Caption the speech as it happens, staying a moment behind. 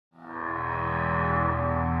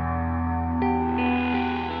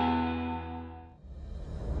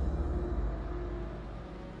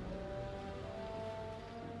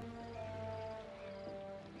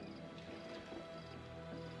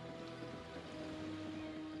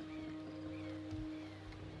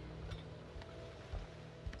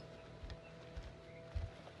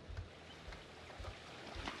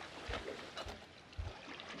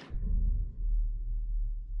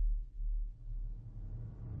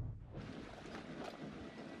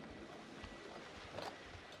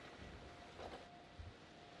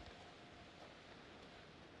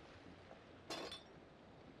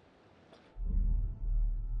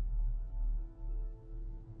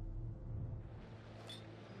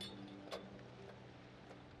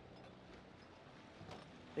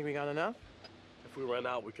Think we got enough? If we run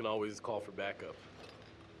out, we can always call for backup.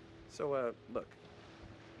 So, look.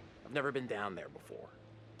 I've never been down there before.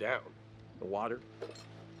 Down? The water,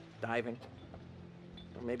 diving.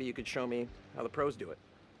 Or maybe you could show me how the pros do it.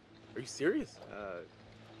 Are you serious?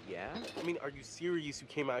 Yeah? I mean, are you serious you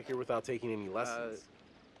came out here without taking any lessons?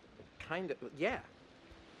 Kind of, yeah.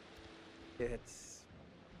 It's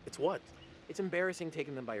what? It's embarrassing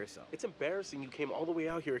taking them by yourself. It's embarrassing you came all the way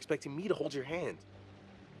out here expecting me to hold your hand.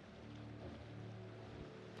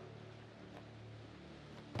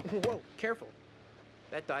 Whoa, careful.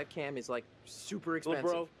 That dive cam is, like, super expensive.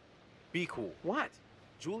 Little bro, be cool. What?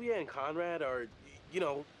 Julia and Conrad are, you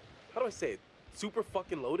know, how do I say it? Super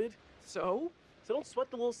fucking loaded. So? So don't sweat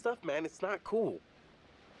the little stuff, man. It's not cool.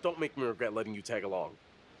 Don't make me regret letting you tag along.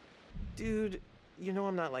 Dude, you know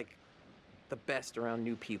I'm not, like, the best around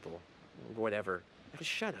new people. Whatever.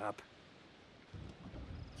 Shut up.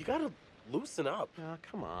 You gotta loosen up. Oh,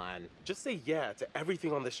 come on. Just say yeah to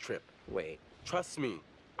everything on this trip. Wait. Trust me.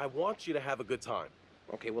 I want you to have a good time.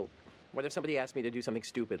 Okay, well, what if somebody asked me to do something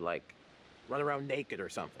stupid, like run around naked or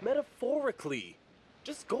something? Metaphorically.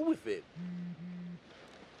 Just go with it.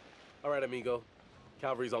 All right, amigo.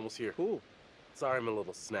 Calvary's almost here. Cool. Sorry I'm a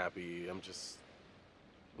little snappy.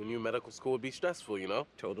 We knew medical school would be stressful, you know?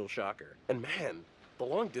 Total shocker. And man, the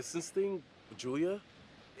long distance thing with Julia,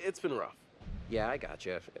 it's been rough. Yeah, I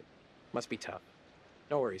gotcha. It must be tough.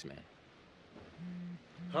 No worries, man.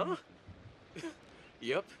 Huh?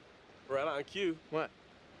 Yep. Right on cue. What?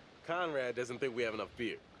 Conrad doesn't think we have enough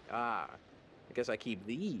beer. Ah, I guess I keep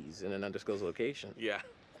these in an undisclosed location. Yeah.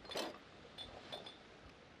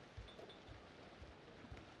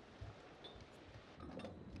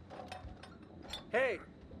 Hey!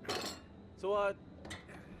 So,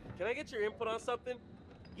 can I get your input on something?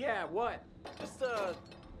 Yeah, what? Just,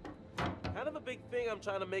 kind of a big thing I'm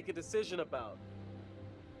trying to make a decision about.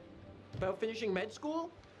 About finishing med school?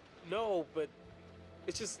 No, but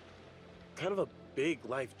it's just kind of a big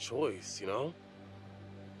life choice, you know?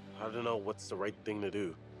 I don't know what's the right thing to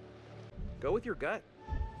do. Go with your gut.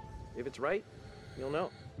 If it's right, you'll know.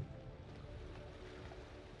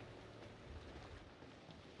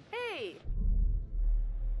 Hey!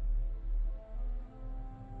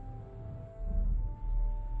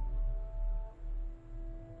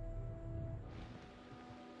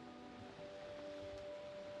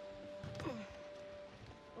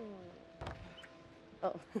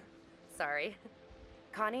 Oh, sorry.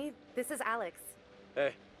 Connie, this is Alex.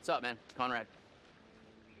 Hey. What's up, man? It's Conrad.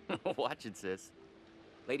 Watch it, sis.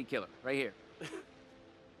 Lady killer, right here.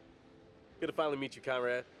 Good to finally meet you,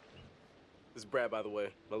 Conrad. This is Brad, by the way,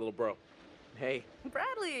 my little bro. Hey.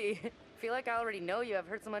 Bradley! Feel like I already know you. I've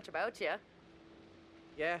heard so much about you.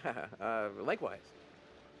 Yeah, likewise.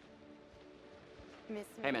 Miss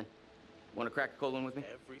me? Hey, man. Want to crack a cold one with me?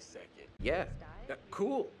 Every second. Yeah,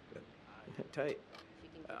 cool. Tight.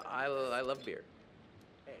 I love beer.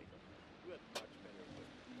 Hey, you had much better with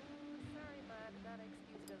Sorry, bud. That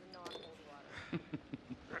excuse doesn't know how to hold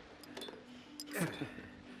water.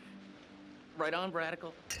 Right on,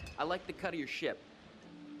 Bradical. I like the cut of your ship.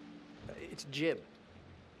 It's jib.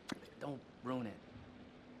 Don't ruin it.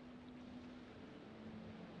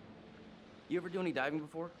 You ever do any diving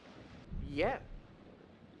before? Yeah.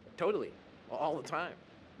 Totally. All the time.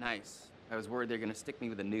 Nice. I was worried they're gonna stick me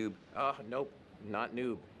with a noob. Oh, nope. Not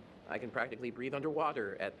noob. I can practically breathe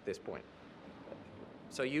underwater at this point.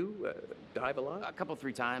 So you dive a lot? A couple,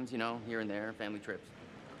 3 times, you know, here and there, family trips.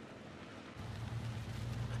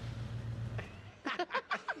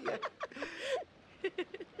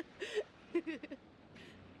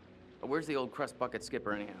 Where's the old crust bucket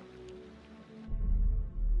skipper, anyhow?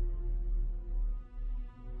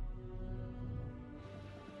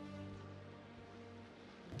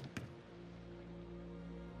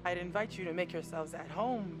 I'd invite you to make yourselves at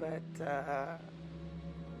home, but,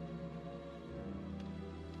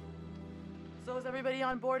 So is everybody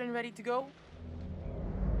on board and ready to go?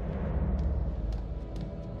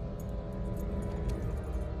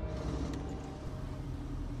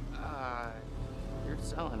 You're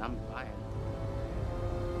selling, I'm buying.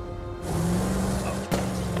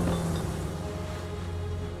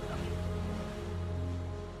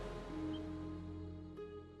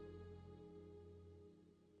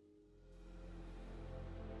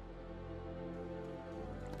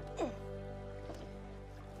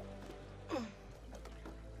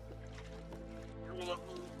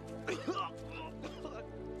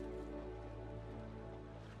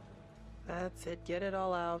 That's it, get it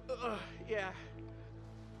all out. Yeah.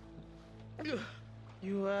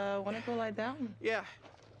 You, wanna go lie down? Yeah.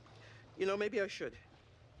 You know, maybe I should.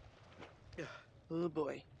 Oh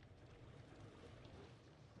boy.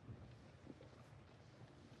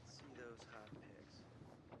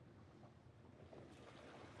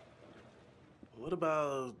 What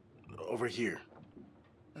about over here?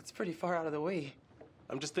 That's pretty far out of the way.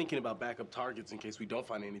 I'm just thinking about backup targets in case we don't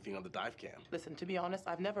find anything on the dive cam. Listen, to be honest,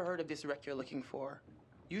 I've never heard of this wreck you're looking for.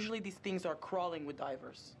 Usually these things are crawling with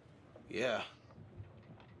divers. Yeah.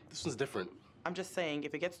 This one's different. I'm just saying,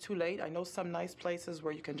 if it gets too late, I know some nice places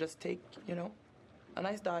where you can just take, a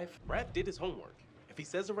nice dive. Brad did his homework. If he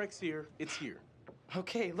says the wreck's here, it's here.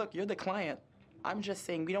 Okay, look, you're the client. I'm just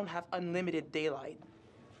saying we don't have unlimited daylight.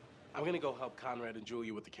 I'm gonna go help Conrad and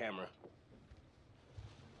Julia with the camera.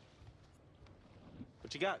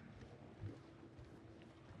 What you got?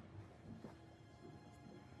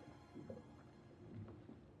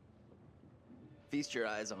 Feast your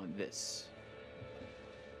eyes on this.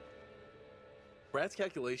 Brad's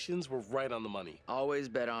calculations were right on the money. Always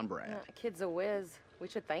bet on Brad. Kid's a whiz. We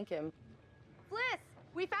should thank him. Bliss,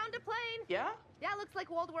 we found a plane. Yeah? Yeah, looks like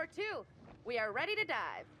World War II. We are ready to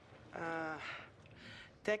dive.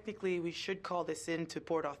 Technically, we should call this in to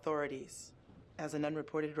port authorities as an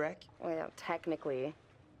unreported wreck. Well, technically.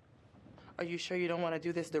 Are you sure you don't want to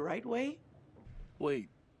do this the right way? Wait,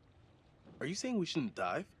 are you saying we shouldn't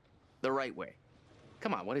dive? The right way.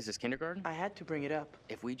 Come on, what is this, kindergarten? I had to bring it up.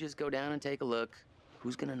 If we just go down and take a look,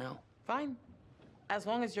 who's gonna know? Fine. As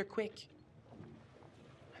long as you're quick.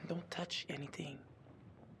 And don't touch anything.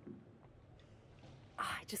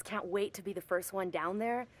 I just can't wait to be the first one down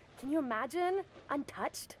there. Can you imagine?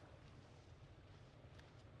 Untouched?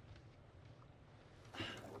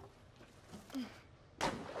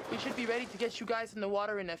 We should be ready to get you guys in the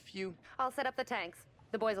water in a few. I'll set up the tanks.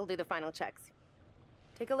 The boys will do the final checks.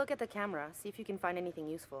 Take a look at the camera, see if you can find anything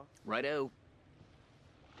useful. Righto.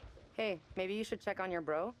 Hey, maybe you should check on your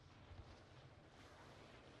bro?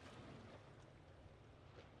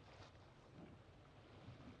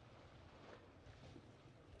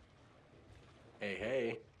 Hey,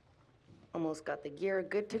 hey. Almost got the gear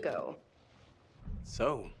good to go.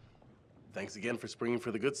 So, thanks again for springing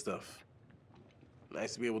for the good stuff.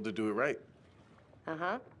 Nice to be able to do it right.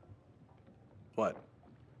 Uh-huh. What?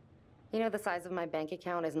 You know the size of my bank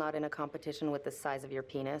account is not in a competition with the size of your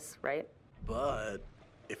penis, right? But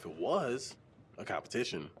if it was a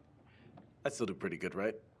competition, I'd still do pretty good,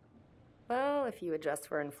 right? Well, if you adjust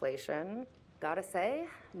for inflation, gotta say,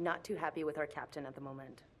 not too happy with our captain at the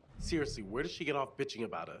moment. Seriously, where does she get off bitching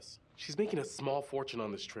about us? She's making a small fortune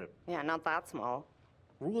on this trip. Yeah, not that small.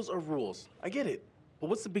 Rules are rules. I get it. But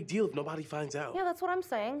what's the big deal if nobody finds out? Yeah, that's what I'm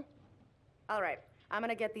saying. All right, I'm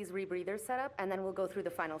gonna get these rebreathers set up, and then we'll go through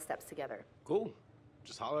the final steps together. Cool.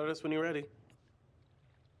 Just holler at us when you're ready.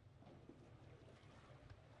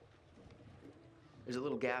 There's a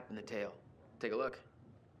little gap in the tail. Take a look.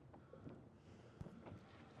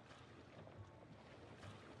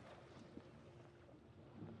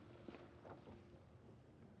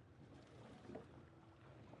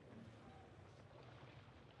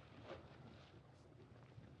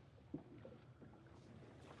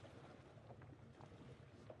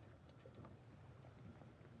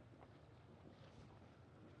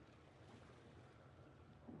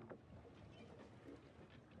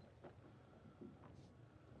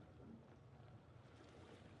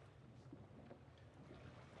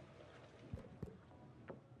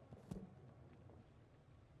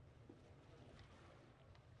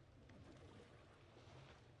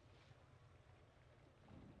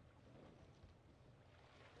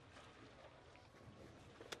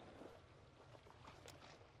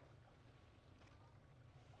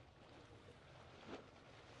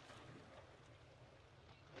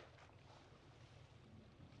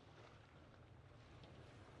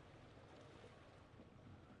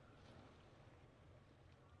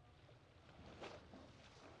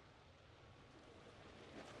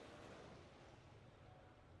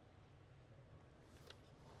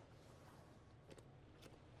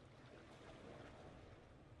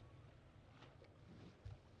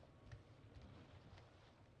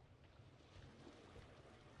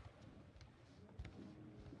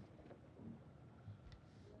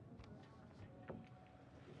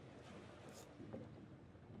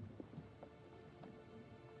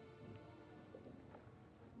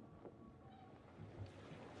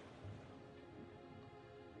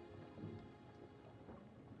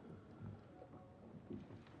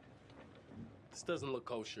 This doesn't look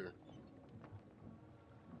kosher.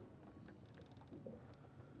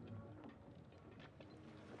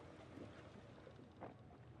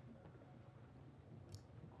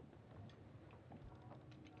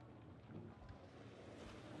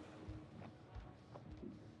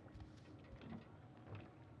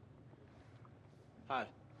 Hi.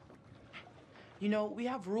 You know, we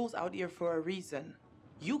have rules out here for a reason.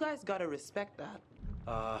 You guys gotta respect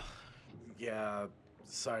that. Yeah,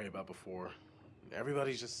 sorry about before.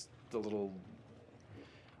 Everybody's just a little...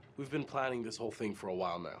 We've been planning this whole thing for a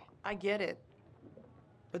while now. I get it.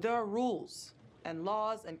 But there are rules and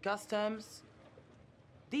laws and customs.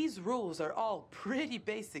 These rules are all pretty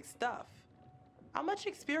basic stuff. How much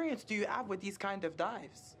experience do you have with these kind of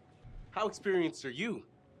dives? How experienced are you?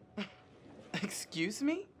 Excuse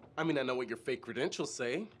me? I mean, I know what your fake credentials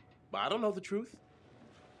say, but I don't know the truth.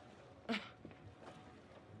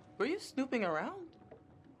 Were you snooping around?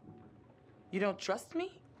 You don't trust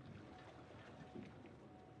me?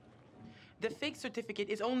 The fake certificate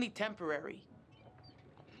is only temporary.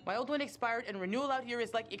 My old one expired and renewal out here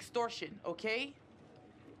is like extortion, okay?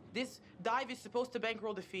 This dive is supposed to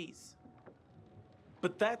bankroll the fees.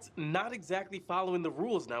 But that's not exactly following the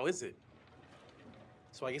rules now, is it?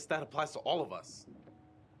 So I guess that applies to all of us.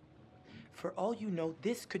 For all you know,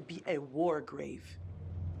 this could be a war grave.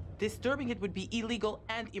 Disturbing it would be illegal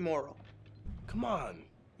and immoral. Come on.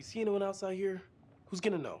 You see anyone else out here? Who's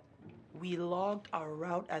gonna know? We logged our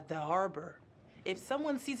route at the harbor. If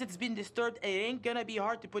someone sees it's been disturbed, it ain't gonna be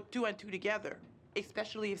hard to put 2 and 2 together.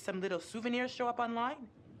 Especially if some little souvenirs show up online.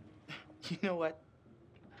 You know what?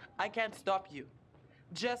 I can't stop you.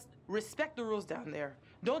 Just respect the rules down there.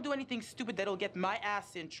 Don't do anything stupid that'll get my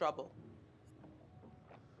ass in trouble.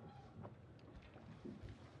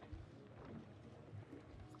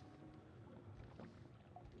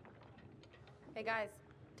 Hey guys,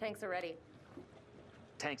 tanks are ready.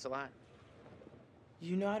 Thanks a lot.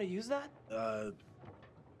 You know how to use that?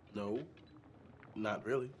 No. Not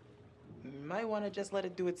really. You might want to just let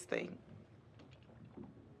it do its thing.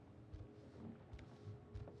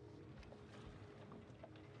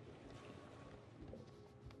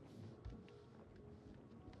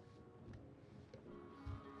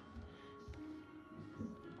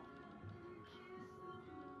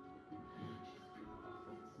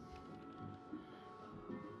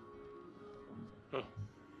 Huh.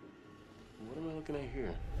 What am I looking at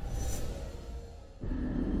here?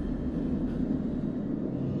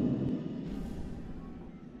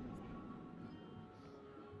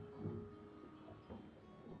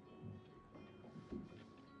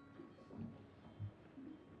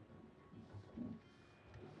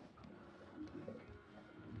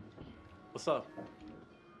 What's up?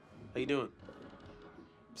 How you doing?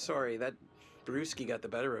 Sorry, that brewski got the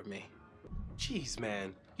better of me. Jeez,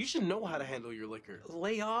 man. You should know how to handle your liquor.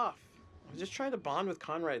 Lay off. I was just trying to bond with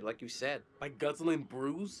Conrad, like you said. Like guzzling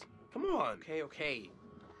brews? Come on. Okay, okay.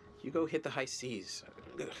 You go hit the high seas.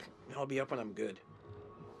 Ugh, I'll be up when I'm good.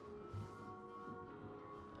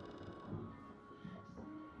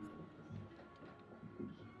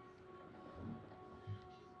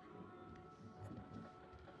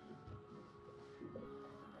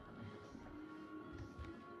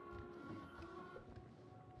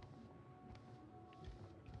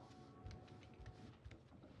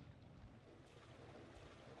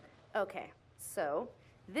 Okay, so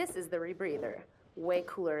this is the rebreather. Way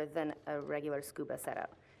cooler than a regular scuba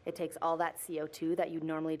setup. It takes all that CO2 that you'd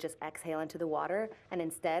normally just exhale into the water, and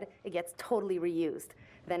instead, it gets totally reused.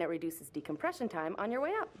 Then it reduces decompression time on your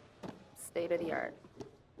way up. State of the art.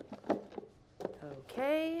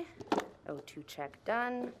 Okay, O2 check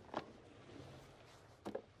done.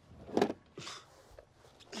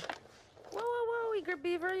 Whoa, eager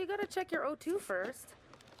beaver, you gotta check your O2 first.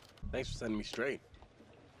 Thanks for setting me straight.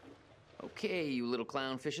 Okay, you little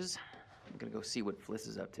clownfishes. I'm gonna go see what Fliss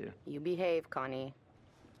is up to. You behave, Connie.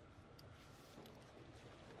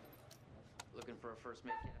 Looking for a first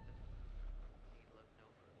mate, Captain.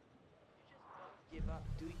 Give up,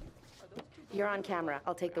 do you? Are those two You're on camera.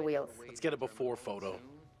 I'll take the wheels. Let's get a before photo.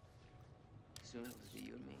 Soon it was just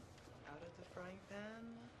you and me. out of the frying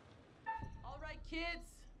pan? All right, kids.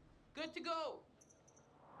 Good to go.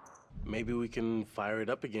 Maybe we can fire it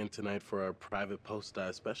up again tonight for our private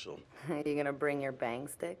post-dive special. You gonna bring your bang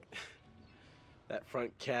stick? That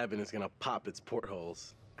front cabin is gonna pop its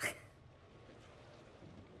portholes.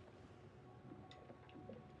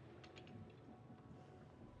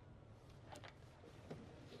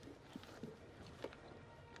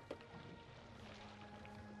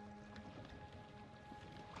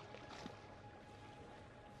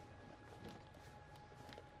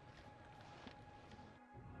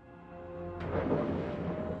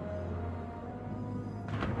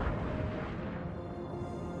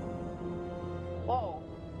 Whoa.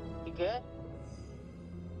 You good?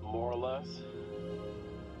 More or less.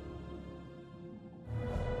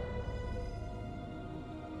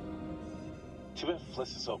 Too bad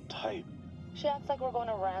Fliss is so tight. She acts like we're going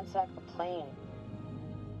to ransack the plane.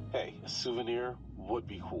 Hey, a souvenir would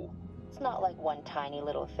be cool. It's not like one tiny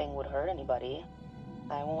little thing would hurt anybody.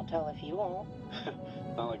 I won't tell if you won't.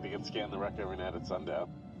 Not like they can scan the wreck every night at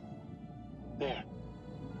sundown. There.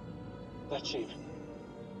 That shape.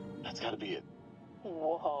 That's gotta be it.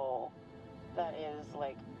 Whoa. That is,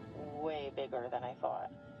 like, way bigger than I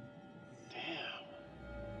thought. Damn.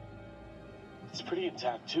 It's pretty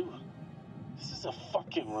intact, too. This is a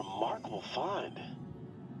fucking remarkable find.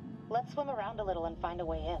 Let's swim around a little and find a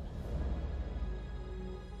way in.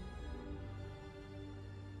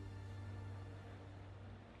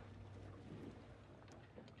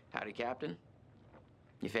 Howdy, Captain.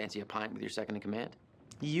 You fancy a pint with your second in command?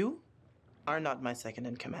 You are not my second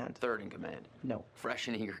in command. Third in command. No. Fresh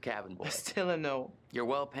and eager cabin boy. Still a no. Your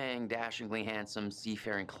well-paying, dashingly handsome,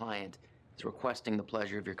 seafaring client is requesting the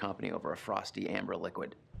pleasure of your company over a frosty amber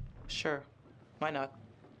liquid. Sure. Why not?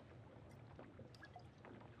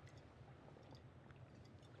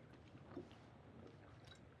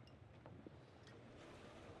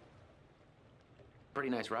 Pretty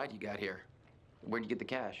nice ride you got here. Where'd you get the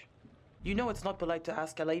cash? You know it's not polite to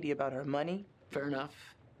ask a lady about her money. Fair enough.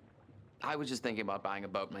 I was just thinking about buying a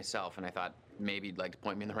boat myself, and I thought maybe you'd like to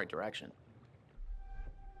point me in the right direction.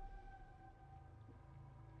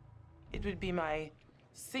 It would be my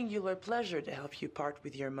singular pleasure to help you part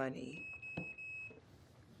with your money.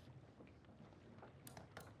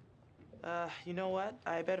 You know what?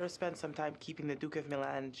 I better spend some time keeping the Duke of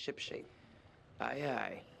Milan shipshape. Aye,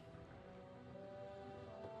 aye.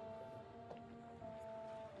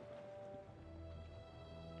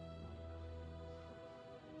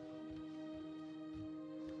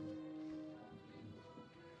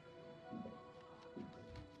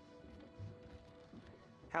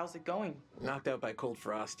 How's it going? Knocked out by cold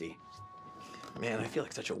frosty. Man, I feel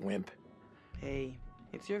like such a wimp. Hey,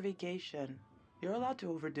 it's your vacation. You're allowed to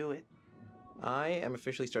overdo it. I am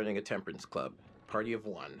officially starting a temperance club. Party of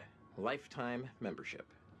one. Lifetime membership.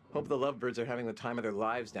 Hope the lovebirds are having the time of their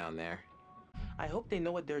lives down there. I hope they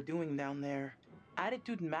know what they're doing down there.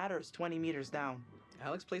 Attitude matters 20 meters down.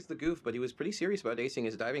 Alex plays the goof, but he was pretty serious about acing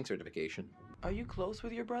his diving certification. Are you close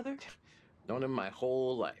with your brother? Known him my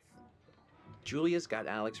whole life. Julia's got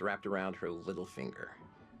Alex wrapped around her little finger.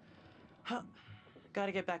 Huh.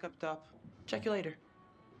 Gotta get back up top. Check you later.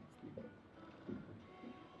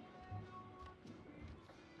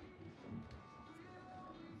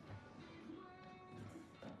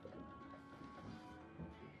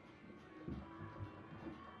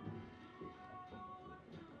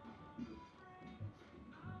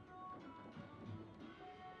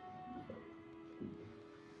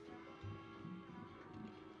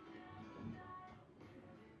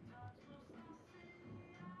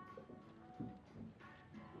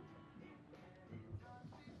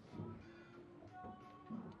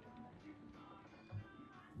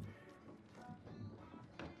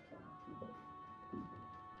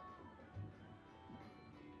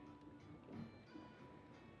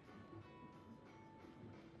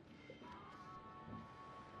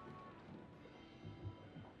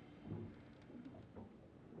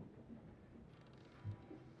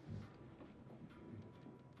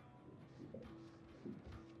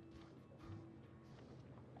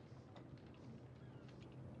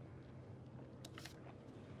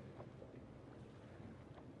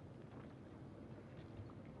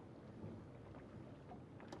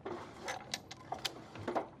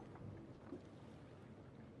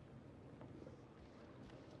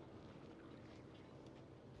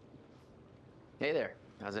 Hey there.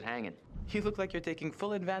 How's it hanging? You look like you're taking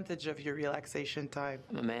full advantage of your relaxation time.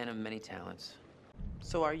 I'm a man of many talents.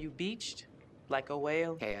 So are you beached? Like a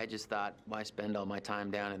whale? Hey, I just thought, why spend all my time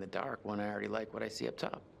down in the dark when I already like what I see up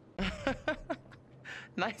top?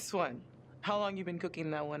 Nice one. How long you been cooking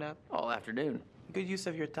that one up? All afternoon. Good use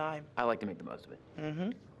of your time. I like to make the most of it. Mm-hmm.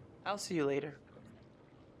 I'll see you later.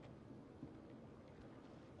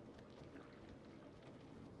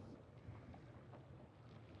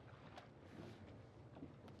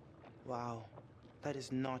 Wow, that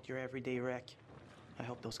is not your everyday wreck. I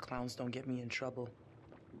hope those clowns don't get me in trouble.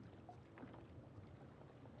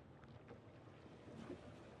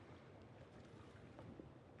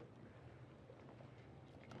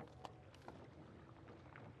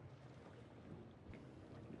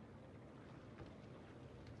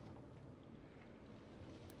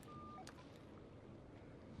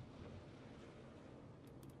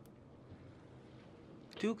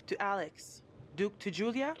 Duke to Alex. Duke to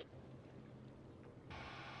Julia?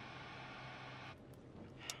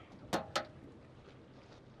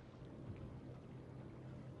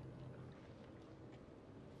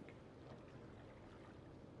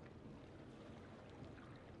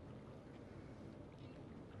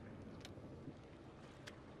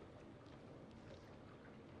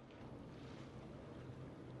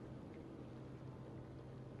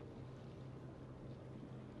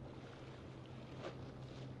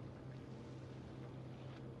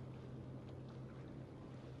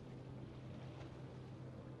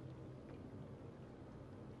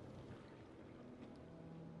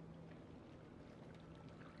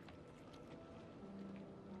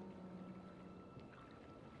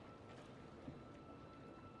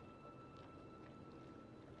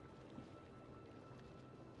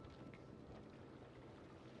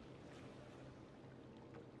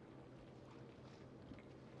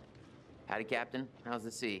 Howdy, Captain. How's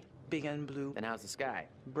the sea? Big and blue. And how's the sky?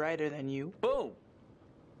 Brighter than you. Boom!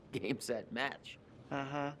 Game, set, match.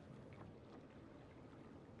 Uh-huh.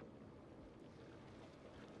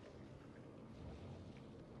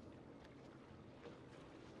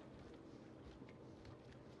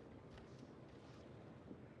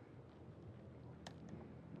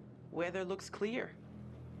 Weather looks clear.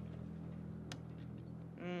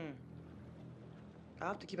 I'll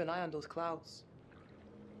have to keep an eye on those clouds.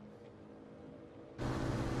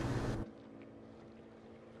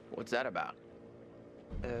 What's that about?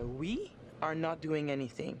 We are not doing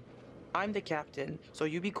anything. I'm the captain, so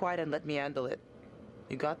you be quiet and let me handle it.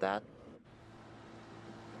 You got that?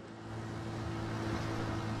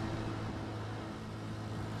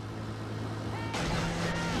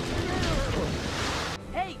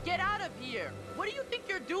 Hey, get out of here! What do you think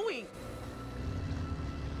you're doing?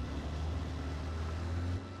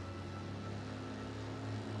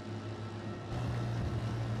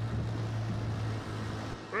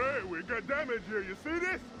 Hey, we got damage here. You see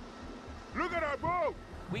this? Look at our boat.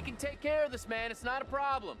 We can take care of this, man. It's not a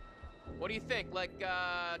problem. What do you think? Like,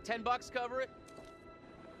 $10 cover it?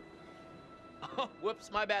 Oh, whoops,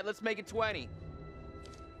 my bad. Let's make it 20.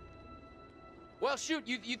 Well, shoot,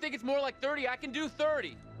 you think it's more like 30? I can do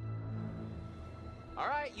 30. All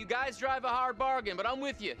right, you guys drive a hard bargain, but I'm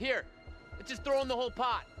with you. Here, let's just throw in the whole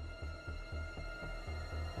pot.